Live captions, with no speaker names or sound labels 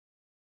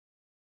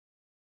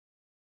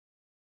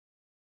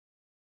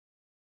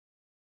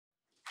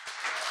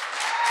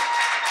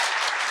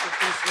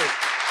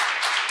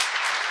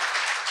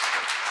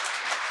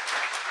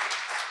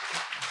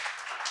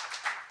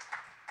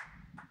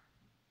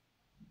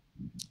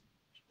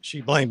She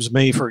blames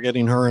me for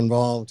getting her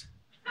involved.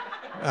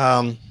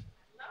 Um,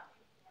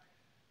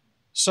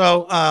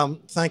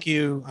 Thank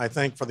you, I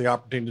think, for the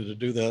opportunity to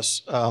do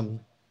this.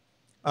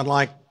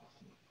 Unlike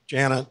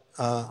Janet,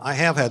 I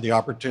have had the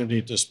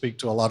opportunity to speak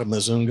to a lot of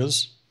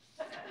Mizungas,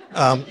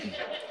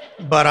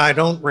 but I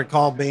don't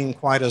recall being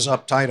quite as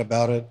uptight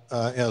about it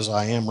as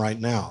I am right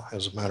now,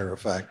 as a matter of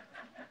fact.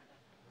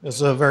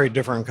 It's a very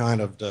different kind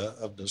of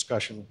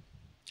discussion.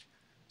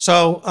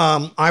 So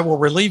I will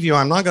relieve you.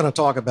 I'm not going to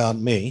talk about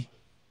me.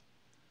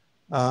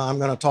 I'm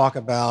going to talk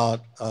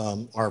about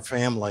our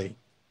family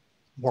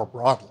more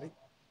broadly.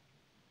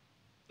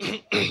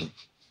 And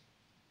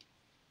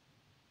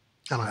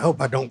I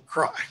hope I don't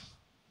cry.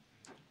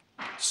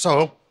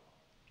 So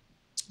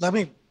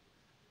the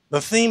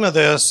theme of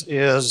this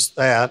is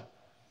that,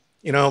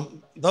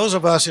 those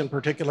of us in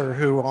particular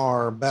who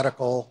are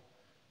medical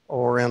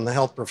or in the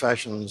health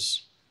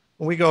professions,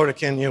 when we go to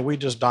Kenya, we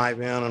just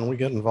dive in and we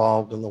get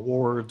involved in the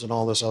wards and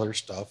all this other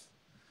stuff.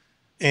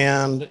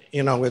 And,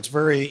 it's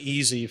very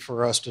easy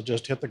for us to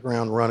just hit the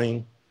ground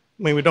running.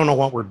 I mean, we don't know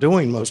what we're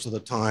doing most of the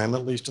time,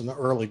 at least in the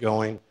early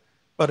going,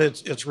 but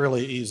it's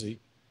really easy.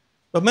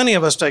 But many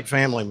of us take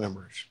family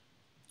members.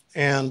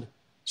 And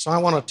so I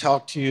want to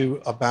talk to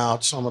you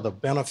about some of the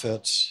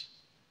benefits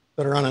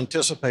that are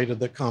unanticipated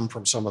that come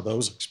from some of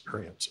those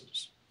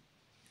experiences.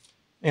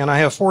 And I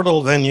have 4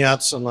 little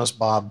vignettes, unless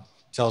Bob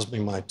tells me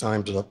my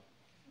time's up,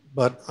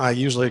 but I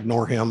usually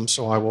ignore him,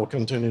 so I will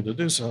continue to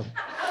do so.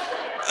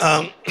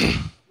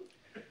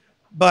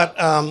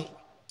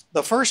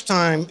 The first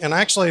time, and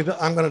actually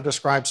I'm going to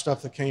describe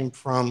stuff that came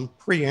from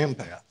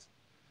pre-Ampath,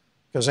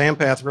 because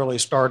Ampath really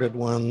started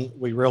when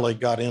we really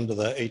got into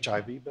the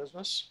HIV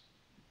business.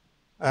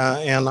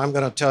 And I'm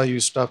going to tell you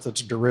stuff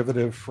that's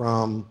derivative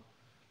from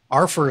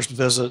our first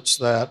visits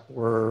that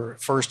were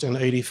first in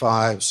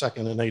 85,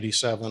 second in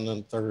 87,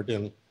 and third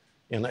in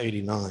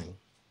 89.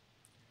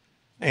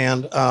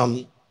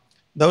 And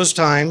those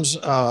times,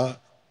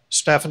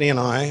 Stephanie and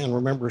I, and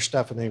remember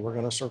Stephanie, we're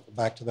going to circle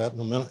back to that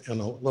in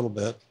a little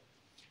bit,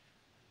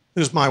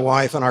 who's my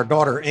wife, and our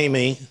daughter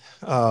Amy,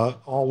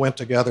 all went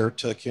together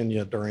to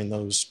Kenya during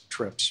those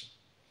trips.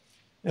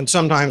 And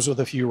sometimes with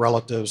a few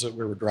relatives that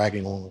we were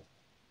dragging along.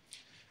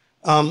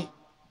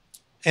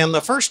 And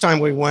the first time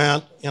we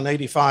went in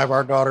 85,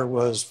 our daughter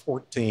was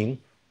 14.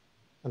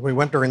 And we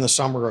went during the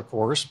summer, of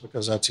course,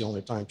 because that's the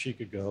only time she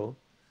could go.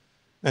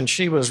 And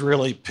she was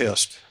really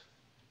pissed.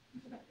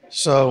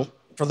 So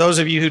for those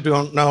of you who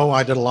don't know,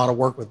 I did a lot of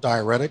work with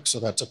diuretics, so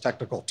that's a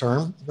technical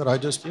term that I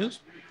just used.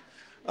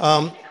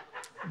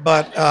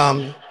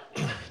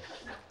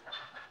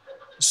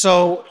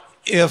 So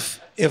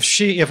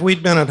if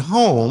we'd been at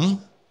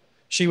home,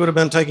 she would have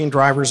been taking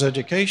driver's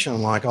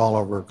education like all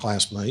of her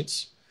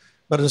classmates.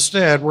 But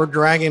instead, we're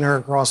dragging her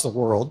across the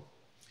world.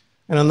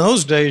 And in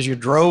those days, you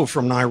drove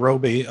from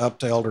Nairobi up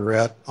to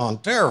Eldoret on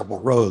terrible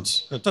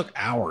roads. It took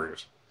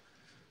hours.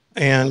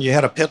 And you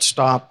had a pit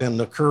stop in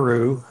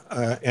Nakuru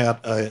at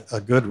a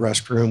good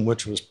restroom,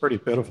 which was pretty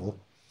pitiful.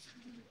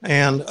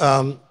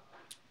 And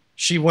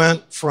she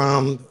went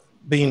from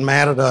being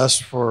mad at us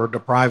for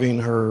depriving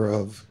her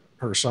of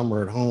her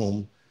summer at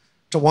home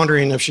to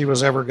wondering if she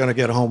was ever going to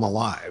get home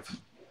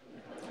alive.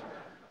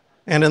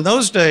 And in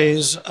those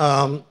days,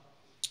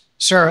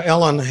 Sarah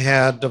Ellen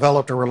had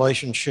developed a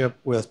relationship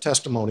with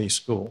Testimony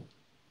School.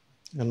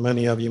 And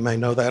many of you may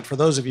know that. For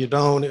those of you who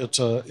don't, it's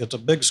a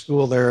big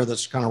school there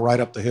that's kind of right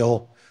up the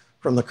hill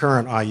from the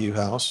current IU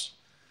house.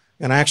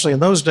 And actually in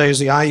those days,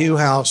 the IU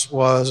house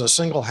was a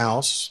single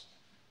house,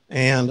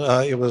 and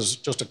it was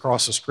just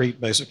across the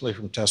street basically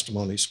from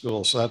Testimony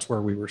School. So that's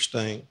where we were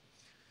staying.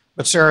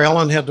 But Sarah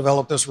Ellen had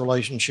developed this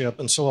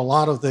relationship, and so a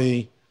lot of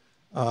the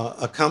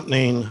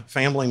accompanying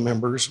family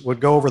members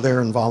would go over there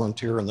and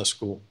volunteer in the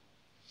school.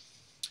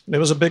 And it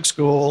was a big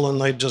school,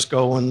 and they'd just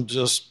go and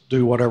just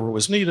do whatever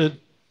was needed.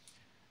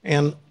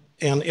 And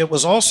it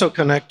was also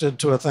connected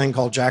to a thing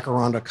called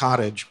Jacaranda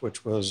Cottage,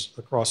 which was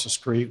across the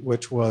street,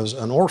 which was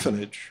an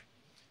orphanage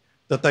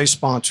that they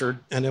sponsored,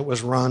 and it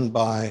was run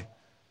by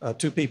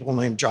 2 people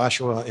named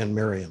Joshua and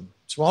Miriam.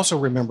 So also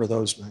remember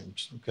those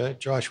names, okay?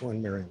 Joshua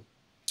and Miriam.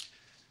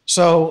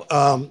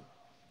 So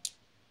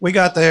we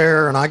got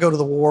there, and I go to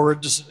the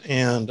wards,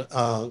 and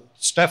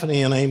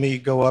Stephanie and Amy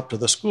go up to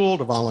the school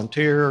to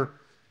volunteer,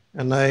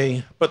 and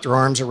they put their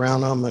arms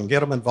around them and get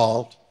them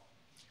involved.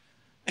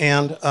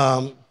 And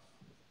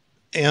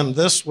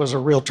this was a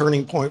real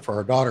turning point for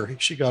our daughter.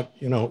 She got,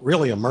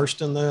 really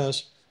immersed in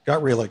this,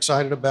 got real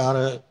excited about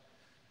it.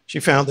 She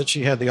found that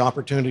she had the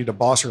opportunity to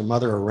boss her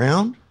mother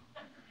around.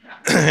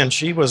 And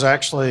she was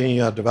actually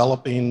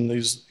developing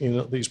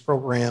these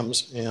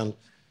programs, and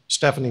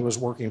Stephanie was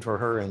working for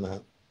her in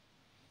that.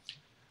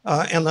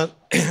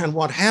 And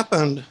what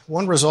happened,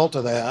 one result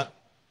of that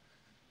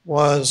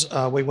was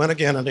we went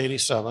again in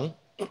 87,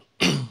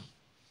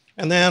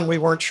 and then we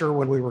weren't sure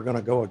when we were going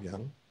to go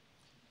again.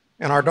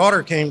 And our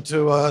daughter came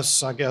to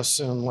us, I guess,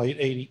 in late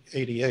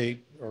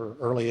 88, or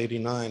early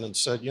 89 and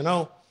said, you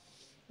know,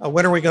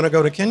 when are we going to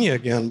go to Kenya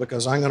again?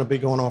 Because I'm going to be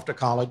going off to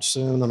college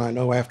soon, and I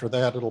know after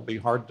that it'll be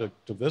hard to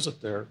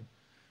visit there.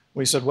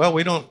 We said, well,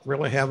 we don't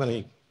really have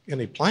any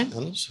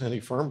plans, any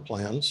firm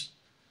plans.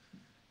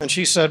 And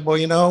she said, well,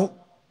 you know,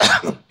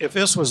 if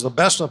this was the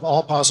best of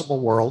all possible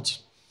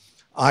worlds,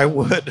 I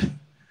would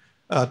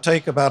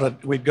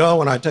we'd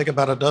go and I'd take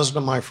about a dozen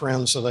of my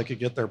friends so they could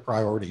get their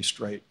priorities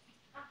straight.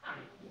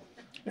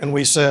 And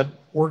we said,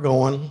 we're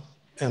going,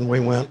 and we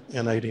went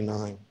in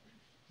 89,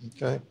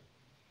 okay?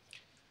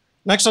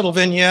 Next little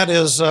vignette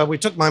is we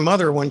took my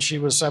mother when she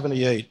was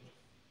 78.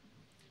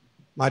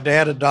 My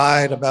dad had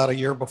died about a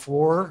year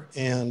before,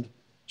 and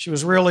she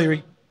was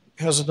really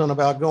hesitant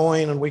about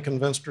going, and we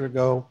convinced her to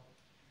go.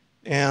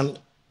 And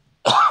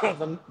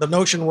the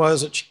notion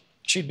was that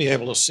she'd be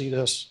able to see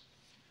this,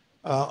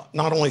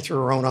 not only through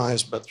her own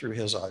eyes, but through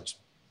his eyes.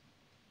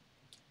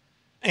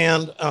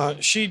 And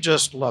she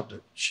just loved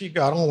it. She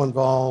got all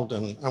involved,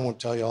 and I won't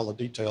tell you all the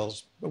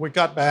details, but we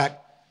got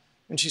back,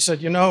 and she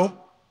said, you know,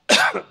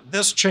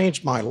 this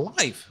changed my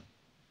life.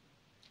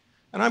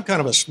 And I'm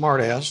kind of a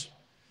smart ass.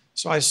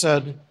 So I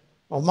said,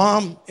 well,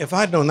 Mom, if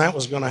I'd known that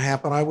was going to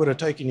happen, I would have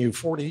taken you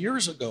 40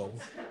 years ago.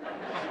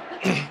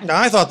 Now,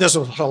 I thought this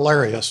was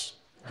hilarious.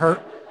 Her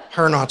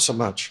not so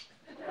much.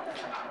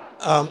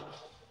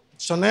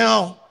 So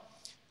now,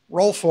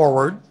 roll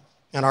forward,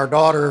 and our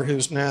daughter,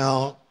 she's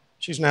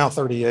now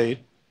 38,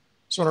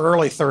 so in her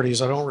early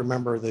 30s, I don't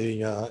remember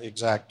the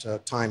exact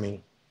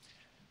timing.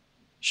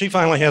 She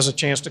finally has a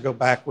chance to go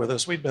back with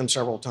us. We've been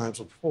several times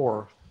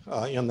before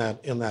in that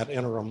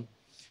interim.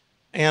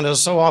 And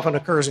as so often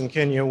occurs in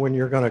Kenya, when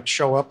you're going to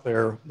show up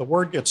there, the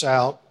word gets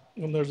out,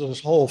 and there's this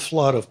whole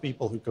flood of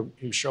people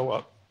who show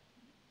up.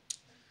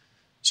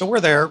 So we're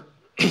there,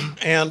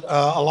 and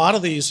a lot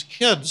of these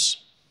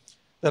kids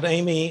that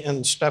Amy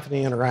and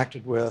Stephanie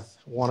interacted with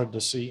wanted to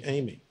see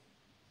Amy.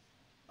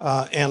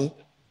 And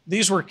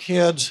these were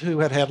kids who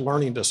had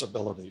learning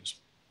disabilities,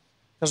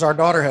 because our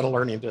daughter had a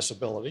learning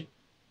disability.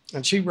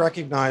 And she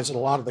recognized that a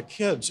lot of the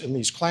kids in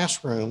these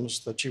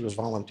classrooms that she was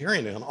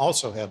volunteering in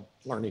also had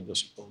learning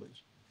disabilities.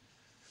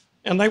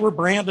 And they were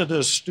branded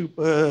as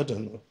stupid,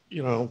 and,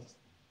 you know,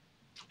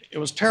 it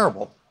was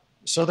terrible.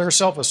 So their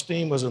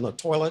self-esteem was in the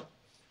toilet.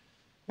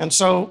 And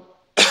so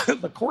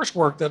the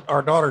coursework that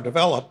our daughter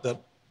developed,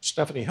 that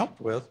Stephanie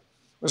helped with,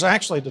 was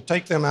actually to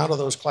take them out of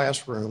those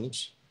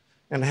classrooms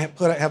and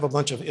have a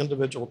bunch of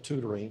individual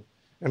tutoring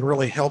and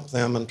really help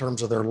them in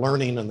terms of their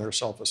learning and their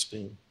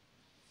self-esteem.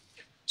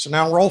 So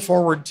now roll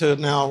forward to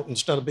now,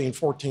 instead of being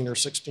 14 or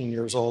 16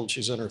 years old,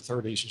 she's in her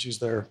 30s and she's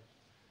there.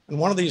 And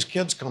one of these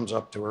kids comes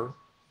up to her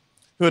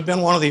who had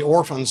been one of the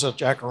orphans at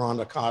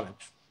Jacaranda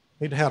Cottage.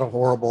 He'd had a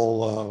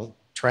horrible,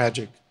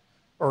 tragic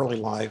early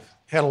life,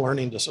 had a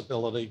learning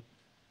disability.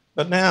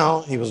 But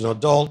now he was an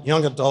adult,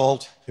 young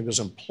adult, he was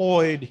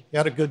employed, he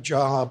had a good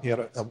job, he had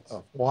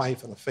a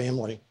wife and a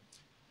family.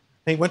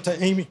 And he went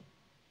to Amy,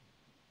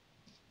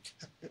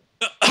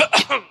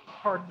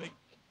 pardon me,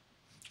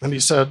 and he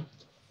said,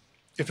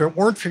 if it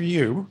weren't for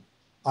you,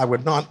 I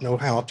would not know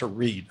how to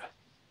read.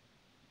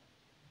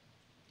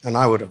 And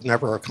I would have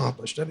never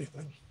accomplished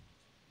anything.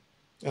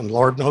 And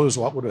Lord knows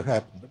what would have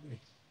happened to me.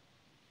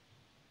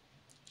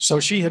 So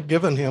she had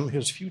given him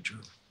his future.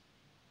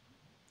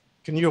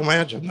 Can you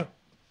imagine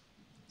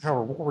how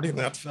rewarding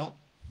that felt?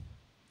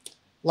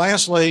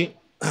 Lastly,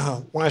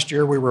 last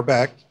year we were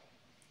back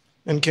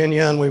in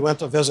Kenya, and we went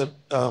to visit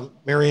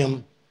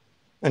Miriam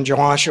and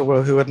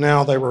Joshua, who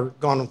they were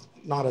gone,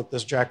 not at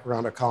this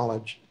Jacaranda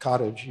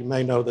Cottage. You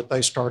may know that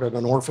they started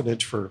an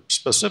orphanage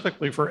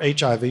specifically for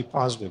HIV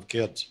positive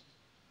kids.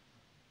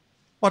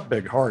 What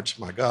big hearts,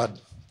 my God,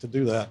 to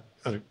do that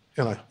in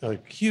a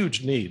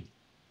huge need.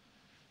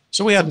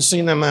 So we hadn't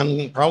seen them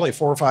in probably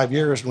 4 or 5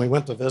 years, and we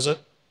went to visit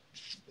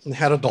and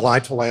had a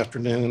delightful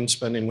afternoon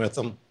spending with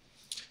them.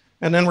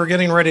 And then we're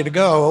getting ready to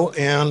go,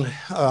 and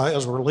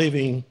as we're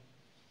leaving,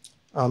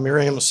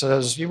 Miriam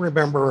says, you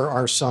remember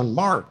our son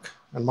Mark?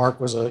 And Mark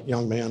was a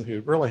young man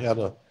who really had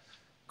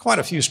quite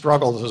a few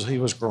struggles as he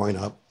was growing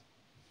up.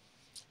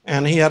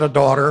 And he had a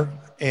daughter,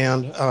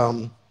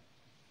 and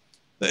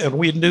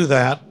we knew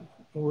that.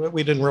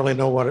 We didn't really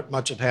know what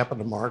much had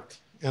happened to Mark.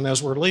 And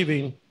as we're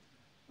leaving,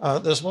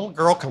 this little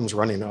girl comes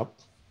running up.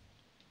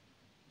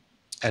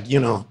 And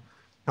you know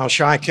how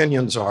shy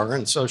Kenyans are.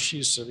 And so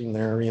she's sitting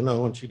there, you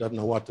know, and she doesn't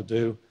know what to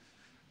do.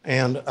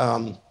 And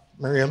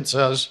Miriam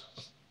says,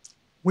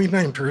 we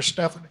named her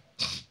Stephanie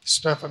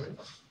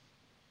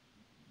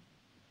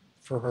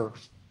for her.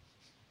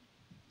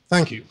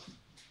 Thank you.